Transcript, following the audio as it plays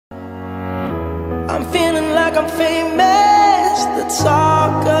I'm feeling like I'm famous, the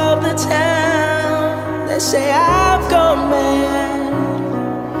talk of the town. They say I've gone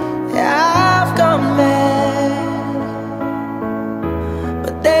mad, yeah, I've gone mad.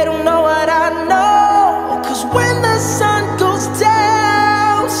 But they don't know what I know, 'cause when the sun goes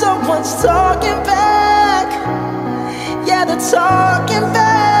down, someone's talking back. Yeah, they're talking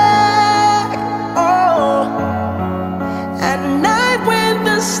back. Oh, at night when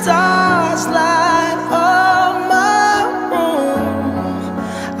the stars light up my room,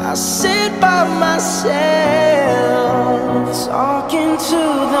 I sit by myself, talking to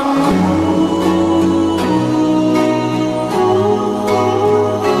the moon.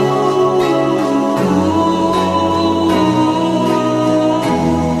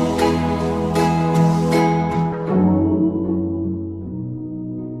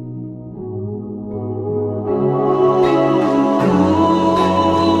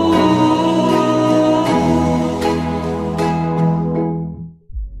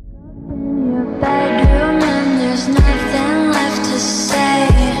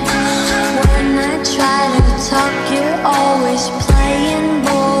 You're always playing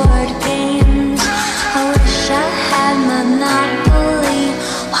board games. I wish I had monopoly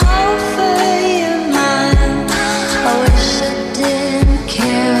over your mind. I wish I didn't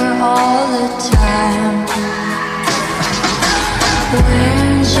care all the time.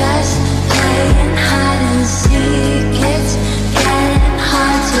 We're just playing hide and seek. It's getting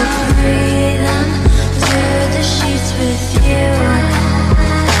hard to breathe under the sheets with you.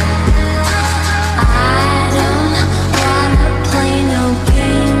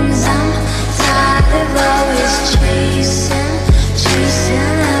 Always chasing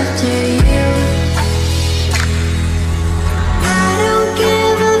after you. I don't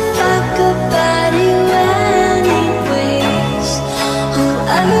give a fuck about you anyways.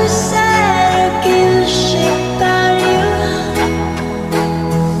 Whoever said I give a shit about you?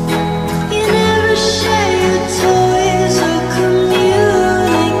 You never share your toys or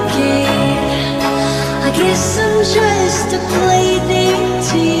communicate. I guess I'm just a play date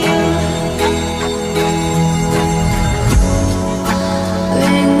to you.